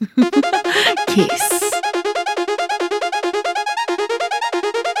Kiss.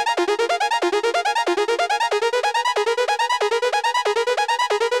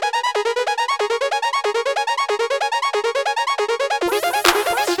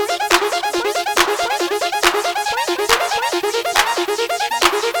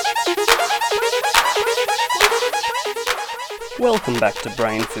 Welcome back to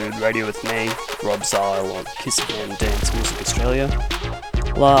Brain Food Radio with me, Rob Zile on KissFM Dance Music Australia.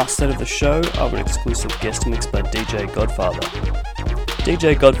 Last set of the show, I have an exclusive guest mix by DJ GODFATHER.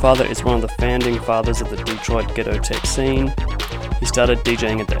 DJ GODFATHER is one of the founding fathers of the Detroit ghetto tech scene. He started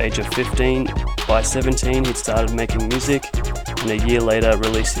DJing at the age of 15. By 17, he'd started making music, and a year later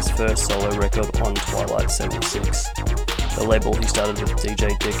released his first solo record on Twilight 76, the label he started with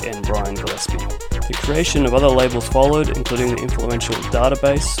DJ Dick and Brian Gillespie. The creation of other labels followed, including the influential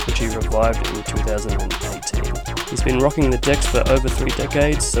Database, which he revived in 2018. He's been rocking the decks for over 3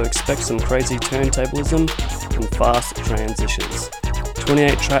 decades, so expect some crazy turntablism and fast transitions.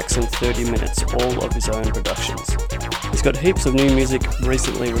 28 tracks in 30 minutes, all of his own productions. He's got heaps of new music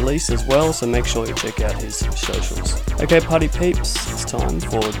recently released as well, so make sure you check out his socials. Okay, party peeps, it's time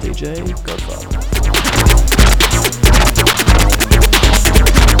for DJ GODFATHER.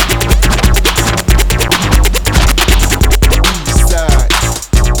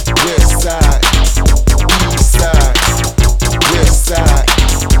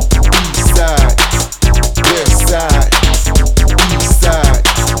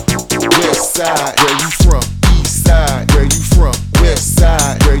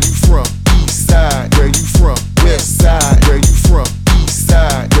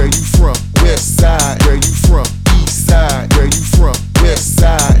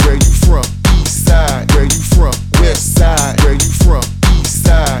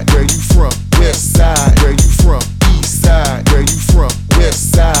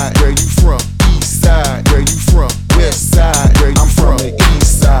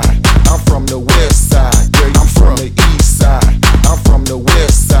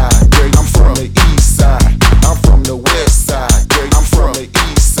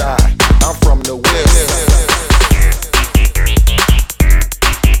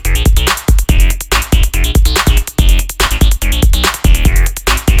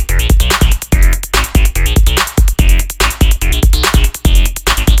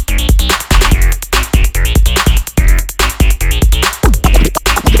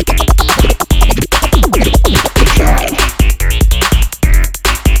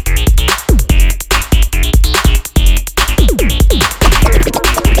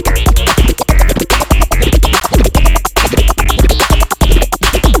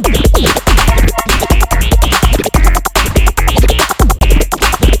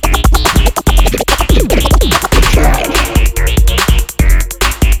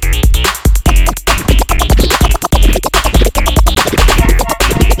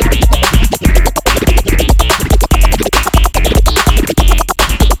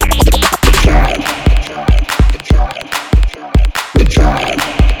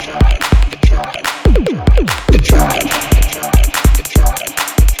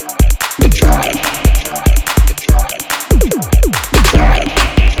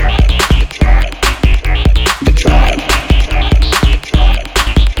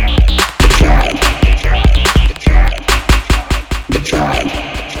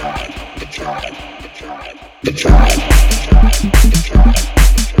 The tribe.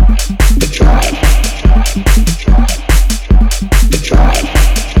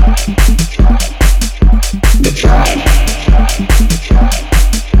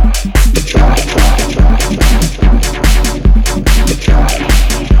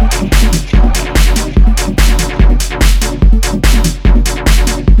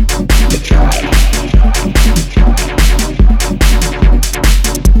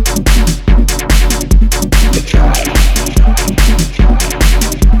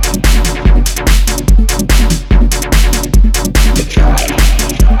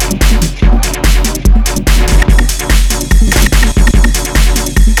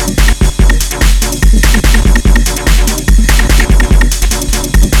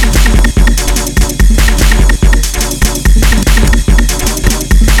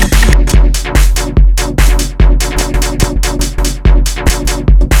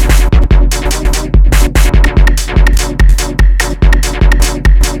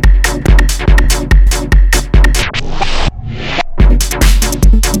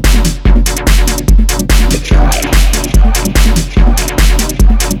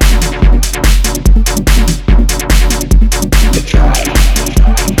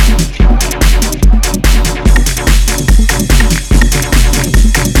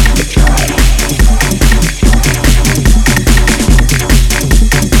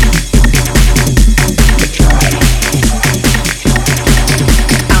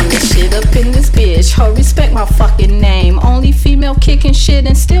 kicking shit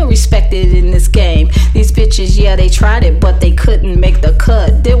and still respected in this game. These bitches, yeah, they tried it, but they couldn't make the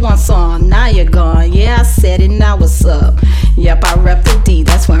cut. Did one song, now you're gone. Yeah, I said it, now what's up? Yep, I rep the D,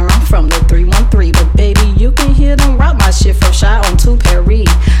 that's where I'm from, the 313. But baby, you can hear them rock my shit from Shy on to Perry.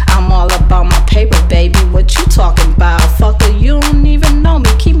 I'm all about my paper, baby, what you talking about? Fucker, you don't even know me,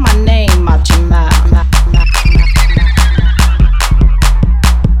 keep my name out your mouth.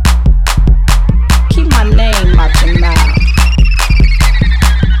 Keep my name out your mouth.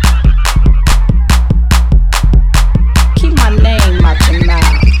 Keep my name out your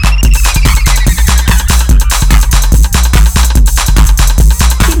mouth.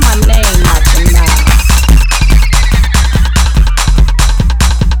 Keep my name out your mouth.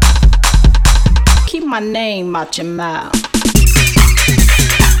 Keep my name out your mouth.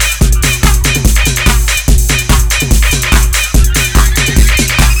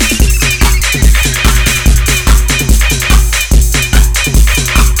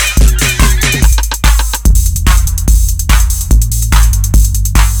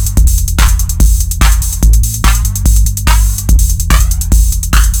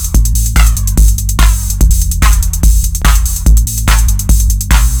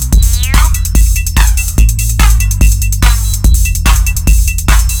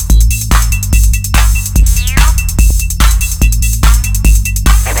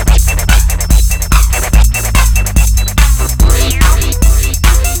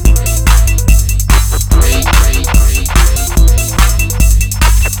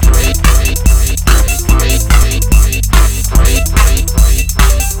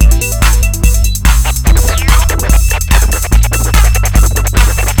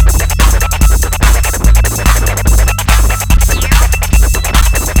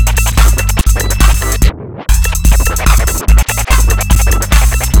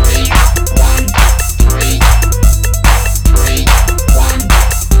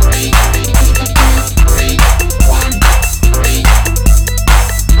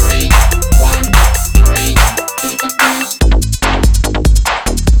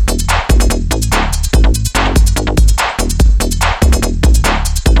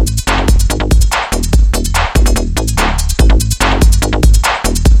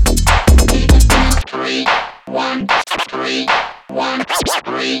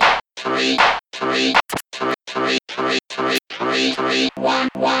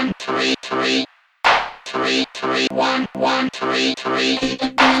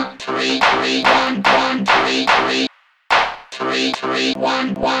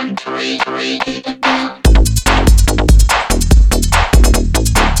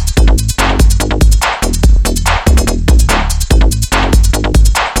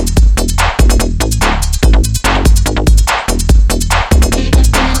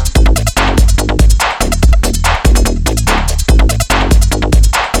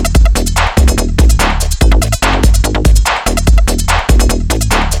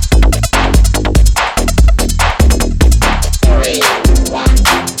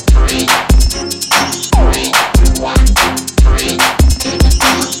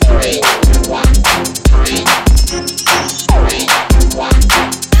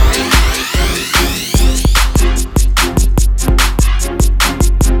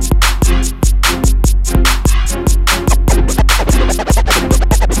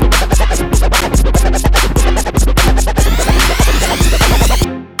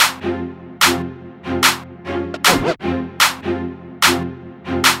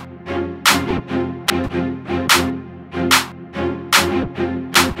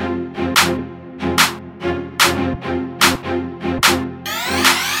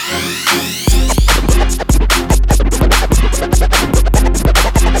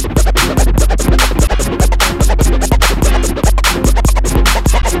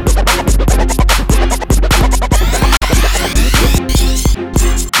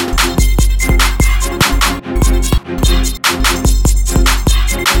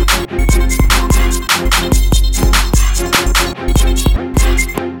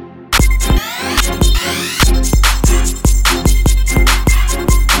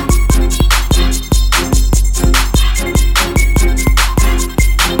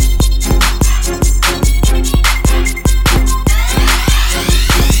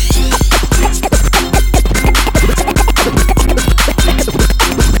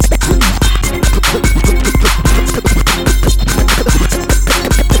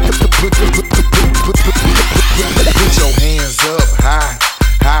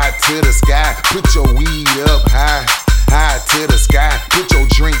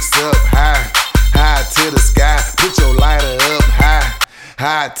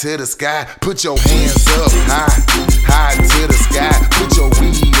 to the sky, put your hands up high, high to the sky, put your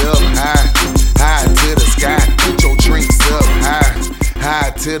weed up high, high to the sky, put your drinks up high, high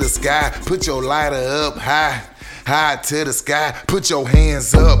to the sky, put your lighter up high, high to the sky, put your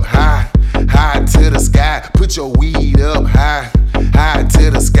hands up high, high to the sky, put your weed up high, high to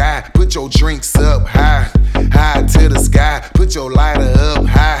the sky, put your drinks up high, high to the sky, put your lighter up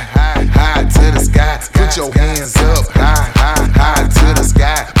high, high, high to the sky, put your hands up high, high, high to the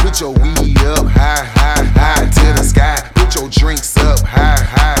sky, put your weed up high, high, high to the sky, put your drinks up high,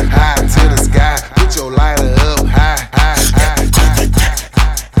 high, high to the sky, put your lighter up high, high, high.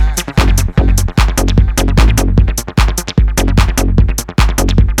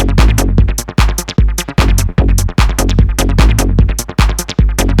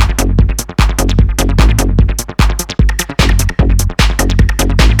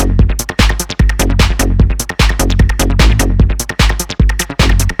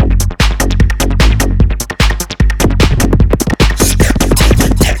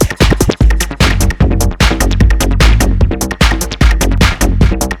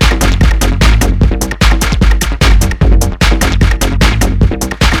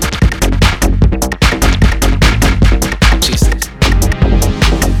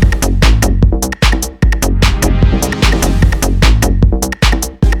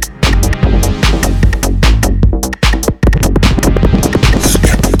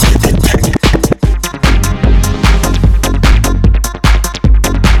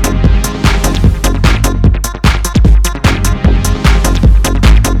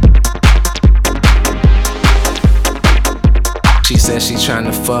 She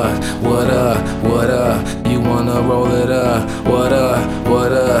tryna fuck, what up, you wanna roll it up, what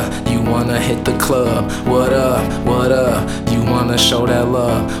up, you wanna hit the club, what up, you wanna show that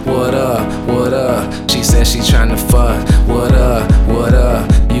love, what up, she said she tryna fuck, what up,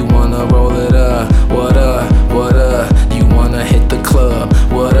 you wanna roll it up, what up, you wanna hit the club,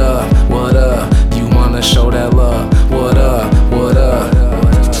 what up, you wanna show that love, what up.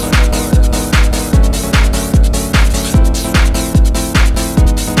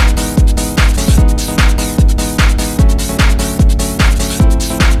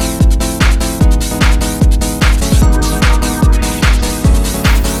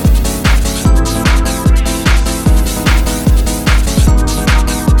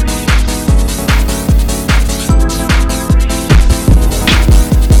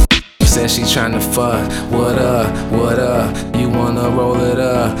 She tryna fuck, what up, you wanna roll it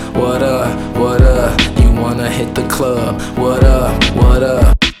up, what up, you wanna hit the club, what up,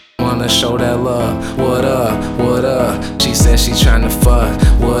 wanna show that love, what up, she said she tryna fuck,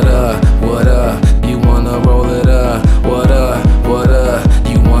 what up, you wanna roll it up, what up,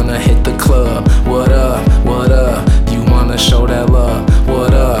 you wanna hit the club, what up, you wanna show that love,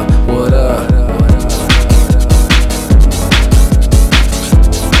 what up.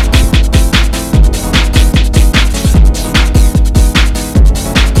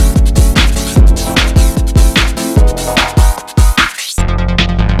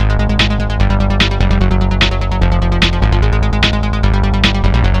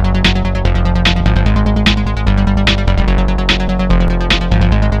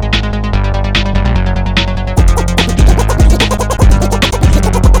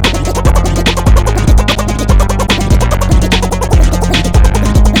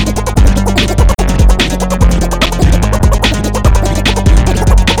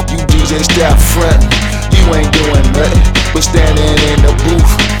 Out front, you ain't doing nothing but standing in the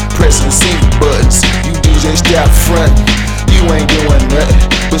booth, pressing sync buttons. You DJs out front, you ain't doing nothing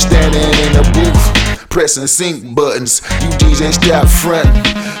but standing in the booth, pressing sync buttons. You DJs out front,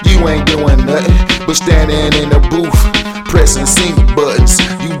 you ain't doing nothing but standing in the booth, pressing sync buttons.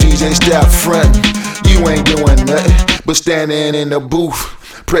 You DJs out front, you ain't doing nothing but standing in the booth,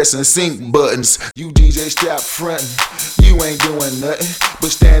 pressing sync buttons. You DJs out front, you ain't doing nothing but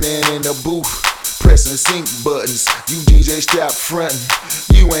standing in the booth, pressing sync buttons. You DJs out front,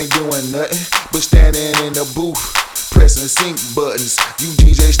 you ain't doing nothing but standing in the booth, pressing sync buttons. You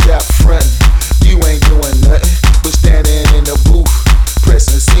DJs out front, you ain't doing nothing but standing in the booth,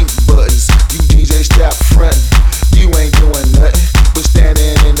 pressing sync buttons. You DJs out front, you ain't doing nothing but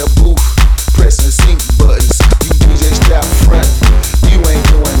standing in the booth, pressing sync buttons. You DJs out front, you ain't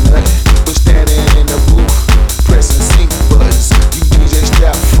doing nothing but standing in the booth, pressing sync buttons. You DJs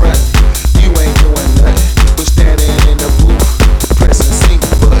out front, you ain't doing nothing but standing in the booth, pressing sync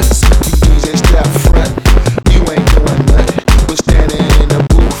buttons. You DJs out front, you ain't doing nothing but standing in the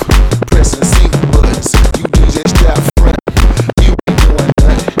booth, pressing sync buttons. You DJs out front, you ain't doing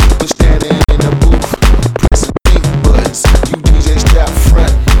nothing but standing in the booth, pressing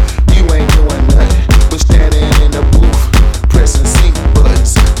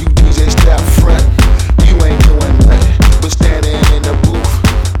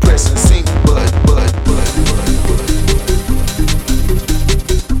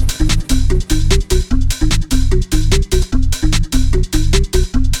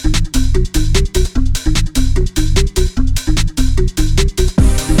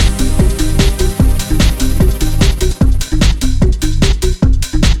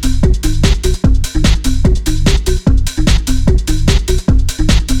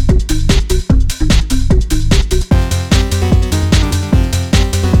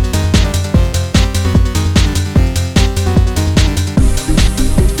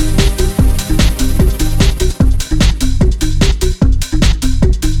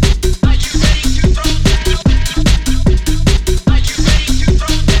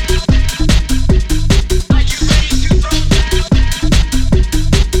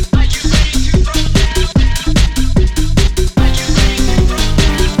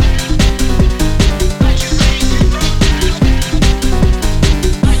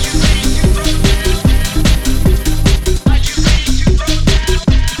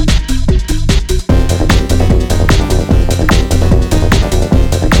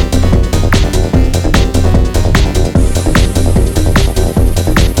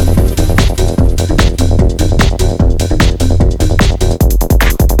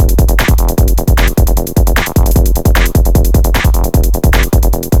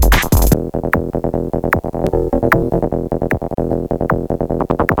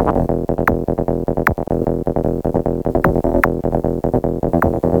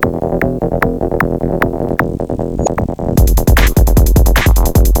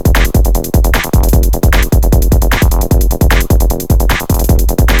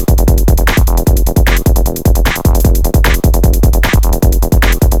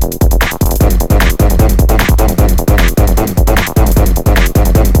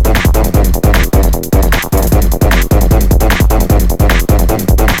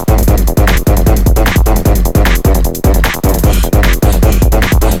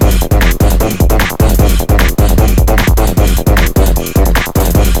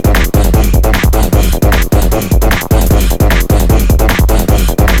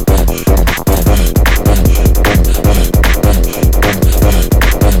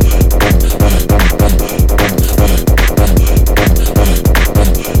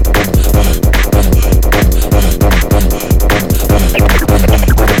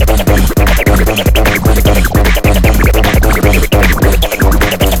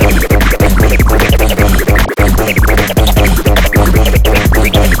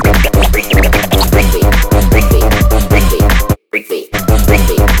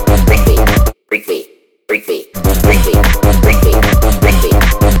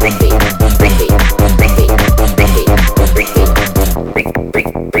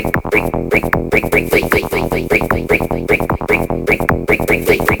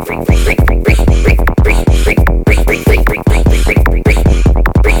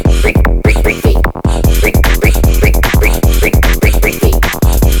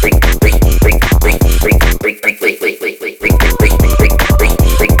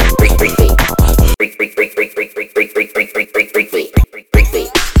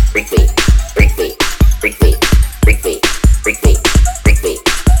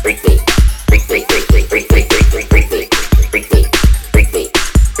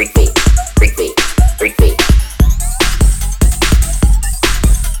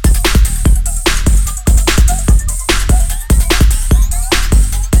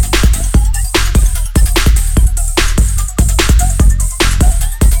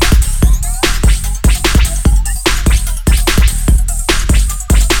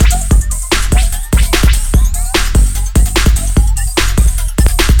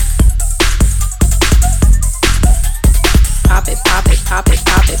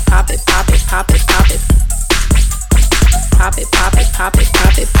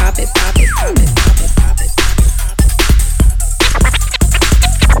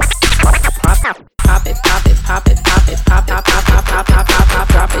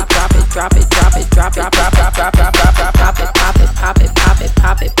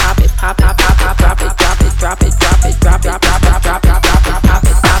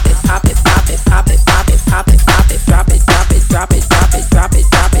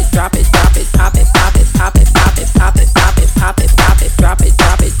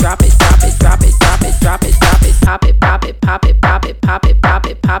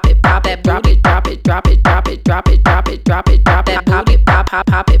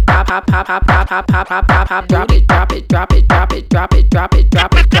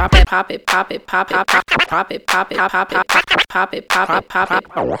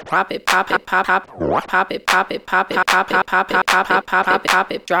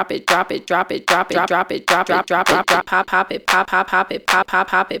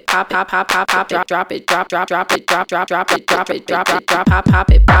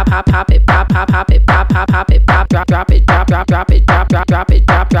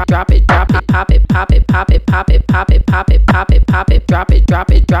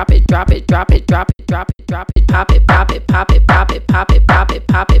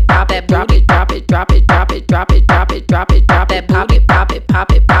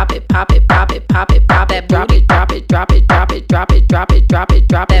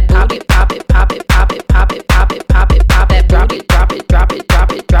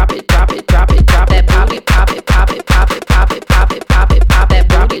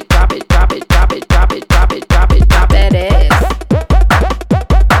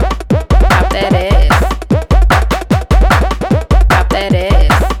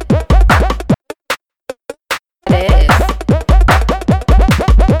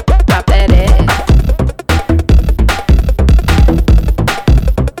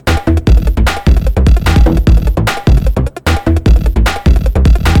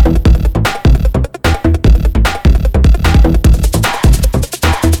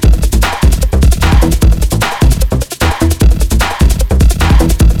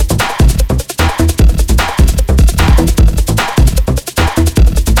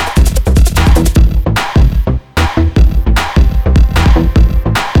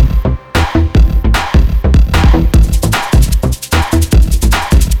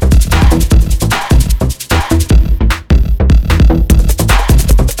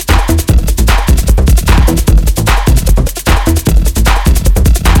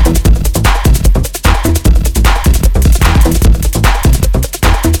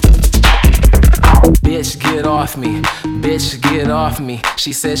off me, bitch, get off me.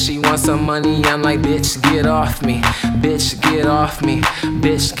 She said she wants some money, I'm like, bitch, get off me, bitch, get off me,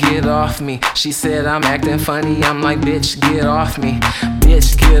 bitch, get off me. She said I'm acting funny, I'm like, bitch, get off me,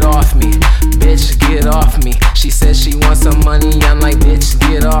 bitch, get off me, bitch, get off me. She said she wants some money, I'm like, bitch,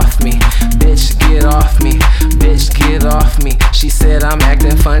 get off me, bitch, get off me, bitch, get off me. She said I'm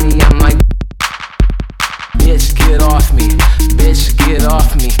acting funny, I'm like, bitch, get off me, bitch, get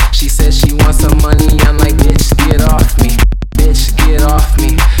off me. She said she wants some money, I'm like, bitch, get off me, bitch, get off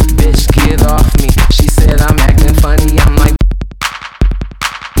me, bitch, get off me. She said I'm acting funny, I'm like,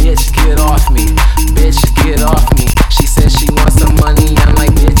 bitch, get off me, bitch, get off me. She said she wants some money, I'm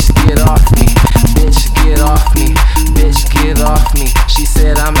like, bitch, get off me, bitch, get off me, bitch, get off me. She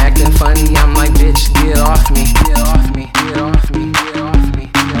said I'm acting funny, I'm like, bitch, get off me, get off me, get off me, get off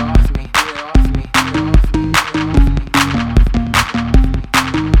me, get off me, get off me, get off me.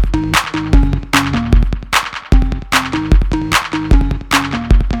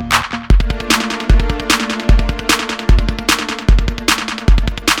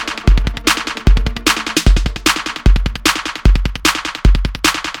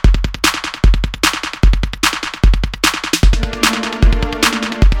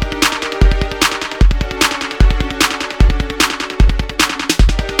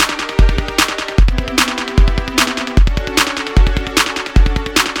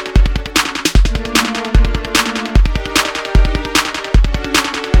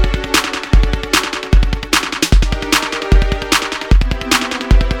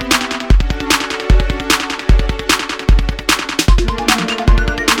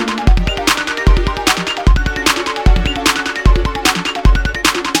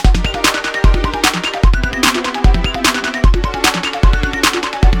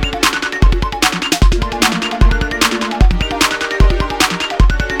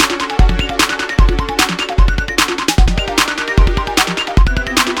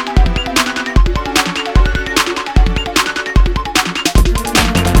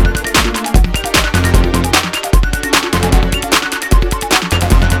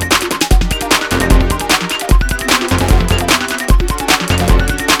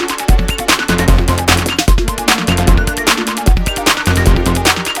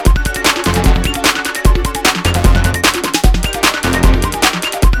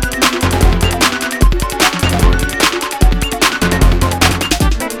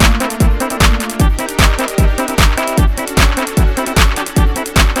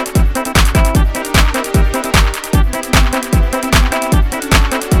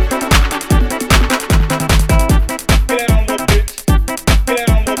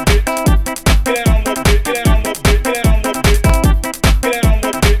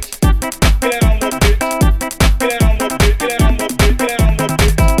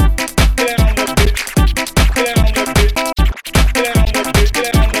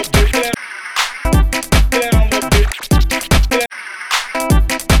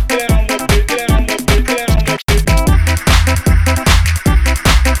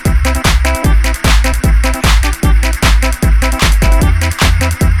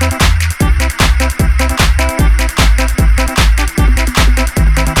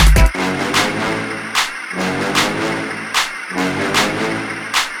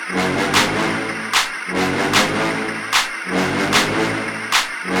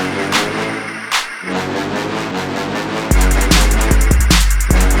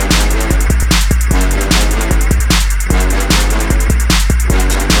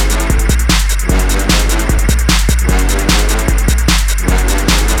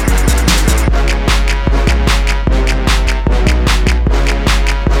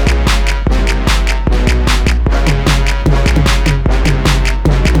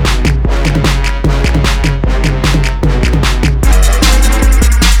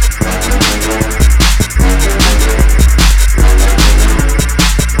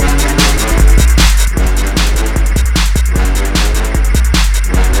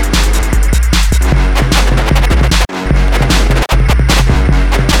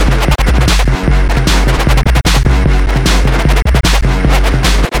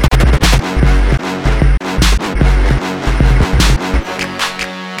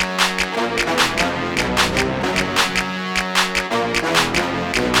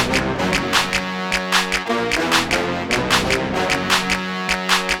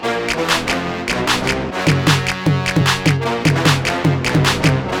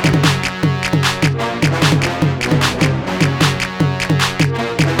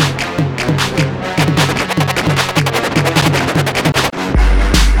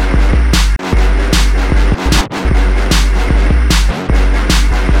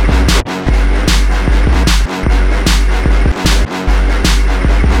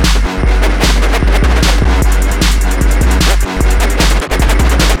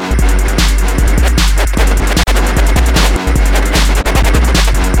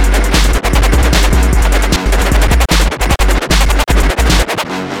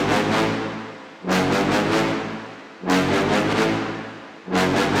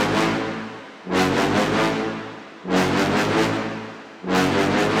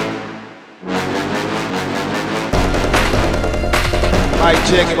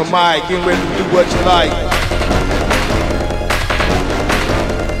 checking my mic, getting ready to do what you like.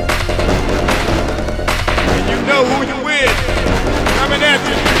 And you know who you with, coming at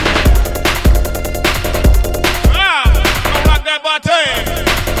you. Don't rock that button.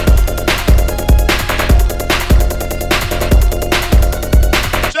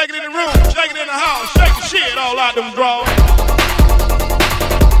 Shake it in the room, shake it in the house, shake the shit all out them drawers.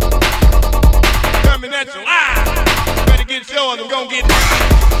 Coming at you live. Better get yours, I'm gonna get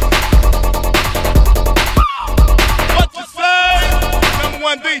what you say? Number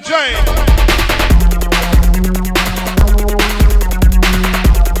one DJ.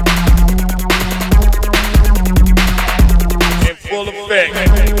 In full effect.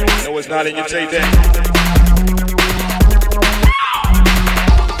 No, it's not in your tape deck.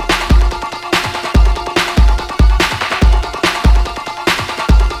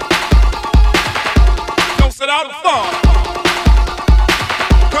 Out the farm,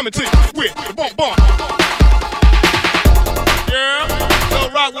 coming to you with the bump bump. Yeah, so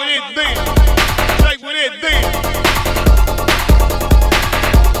rock with it then, shake with it then.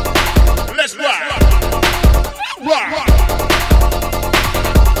 Let's rock, rock.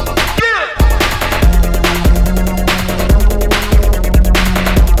 Yeah.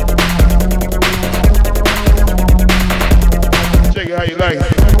 Shake it how you like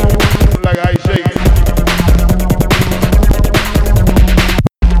it. Like how you shake it.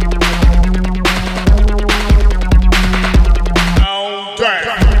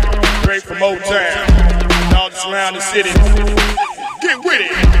 Motown, all around the city. Get with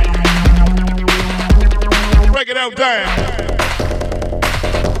it. Break it out down.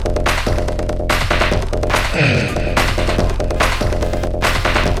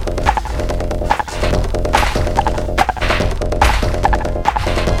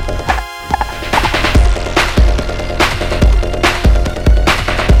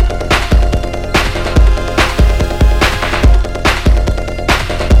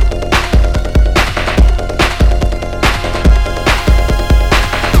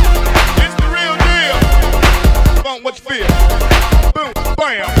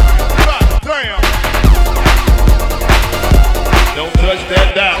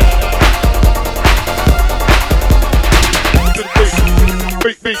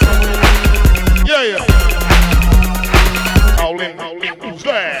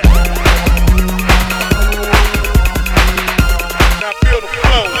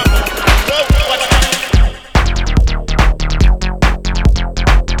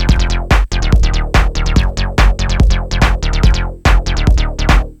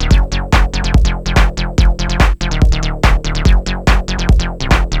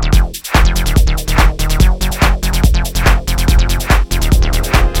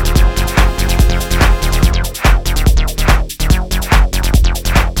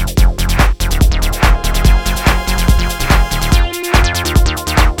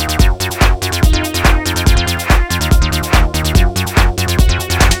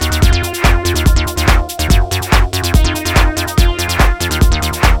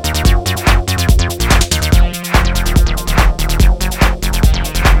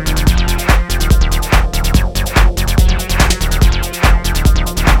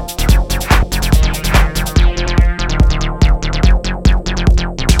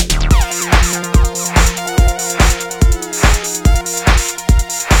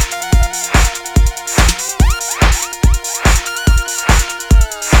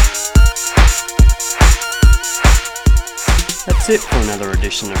 That's it for another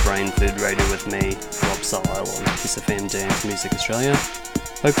edition of Brain Food Radio with me, Rob Zile on KissFM Dance Music Australia.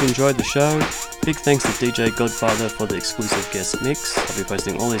 Hope you enjoyed the show. Big thanks to DJ Godfather for the exclusive guest mix. I'll be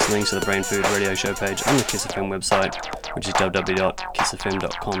posting all these links to the Brain Food Radio show page on the KissFM website, which is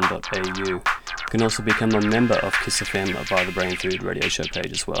www.kissfm.com.au. You can also become a member of KissFM via the Brain Food Radio show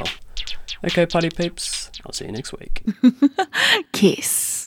page as well. Okay, party peeps, I'll see you next week. Kiss.